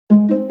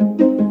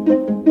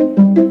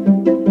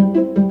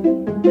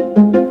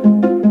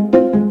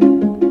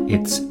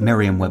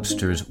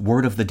Merriam-Webster's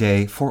Word of the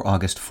Day for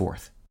August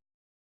 4th.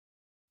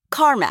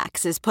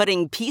 CarMax is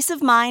putting peace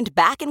of mind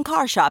back in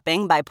car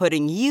shopping by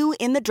putting you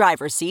in the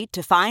driver's seat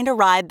to find a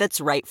ride that's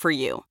right for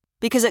you.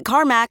 Because at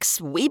CarMax,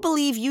 we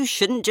believe you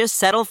shouldn't just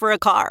settle for a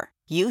car.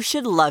 You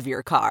should love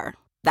your car.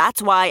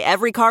 That's why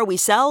every car we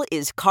sell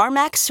is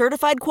CarMax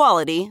certified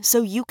quality,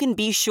 so you can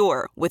be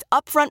sure with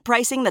upfront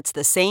pricing that's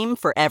the same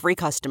for every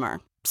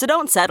customer. So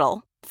don't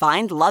settle.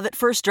 Find love at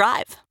first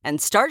drive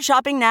and start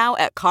shopping now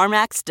at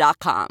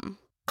CarMax.com.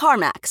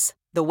 CarMax,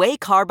 the way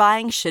car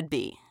buying should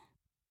be.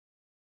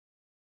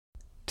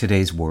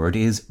 Today's word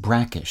is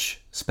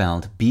brackish,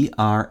 spelled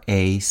B-R-A-C-K-I-S-H.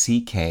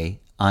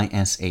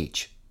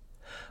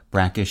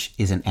 Brackish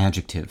is an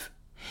adjective.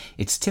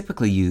 It's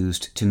typically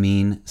used to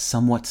mean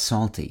somewhat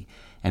salty,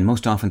 and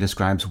most often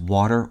describes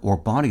water or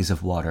bodies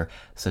of water,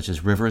 such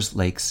as rivers,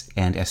 lakes,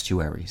 and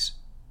estuaries.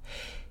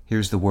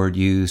 Here's the word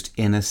used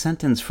in a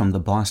sentence from the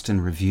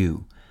Boston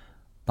Review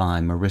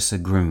by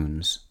Marissa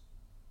Grunes.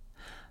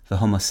 The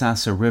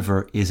Homosassa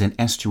River is an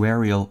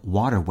estuarial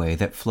waterway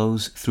that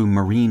flows through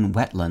marine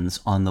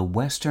wetlands on the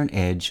western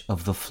edge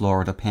of the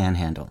Florida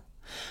Panhandle,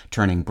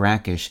 turning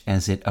brackish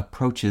as it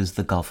approaches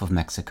the Gulf of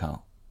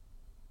Mexico.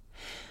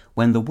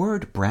 When the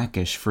word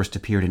brackish first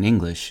appeared in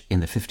English in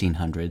the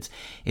 1500s,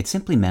 it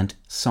simply meant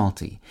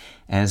salty,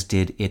 as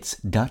did its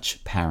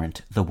Dutch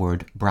parent, the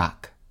word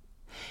brack.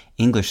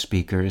 English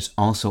speakers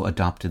also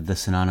adopted the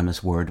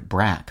synonymous word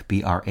brack,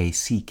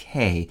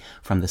 B-R-A-C-K,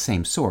 from the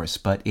same source,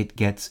 but it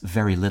gets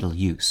very little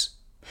use.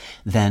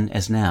 Then,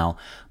 as now,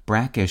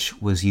 brackish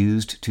was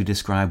used to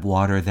describe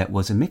water that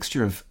was a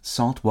mixture of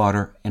salt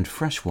water and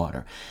fresh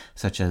water,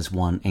 such as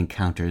one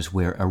encounters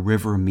where a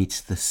river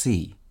meets the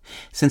sea.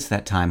 Since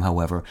that time,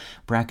 however,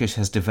 brackish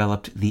has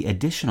developed the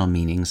additional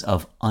meanings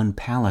of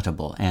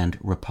unpalatable and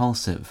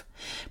repulsive,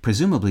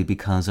 presumably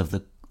because of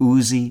the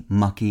oozy,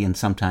 mucky, and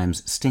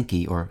sometimes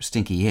stinky, or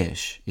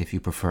stinky-ish, if you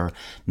prefer,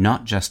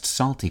 not just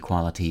salty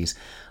qualities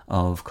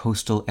of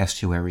coastal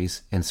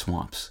estuaries and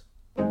swamps.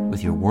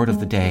 With your Word of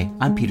the Day,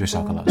 I'm Peter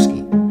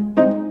Sokolowski.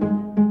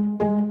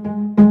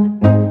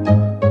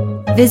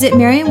 Visit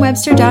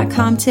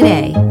Merriam-Webster.com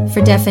today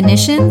for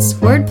definitions,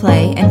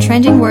 wordplay, and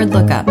trending word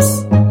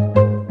lookups.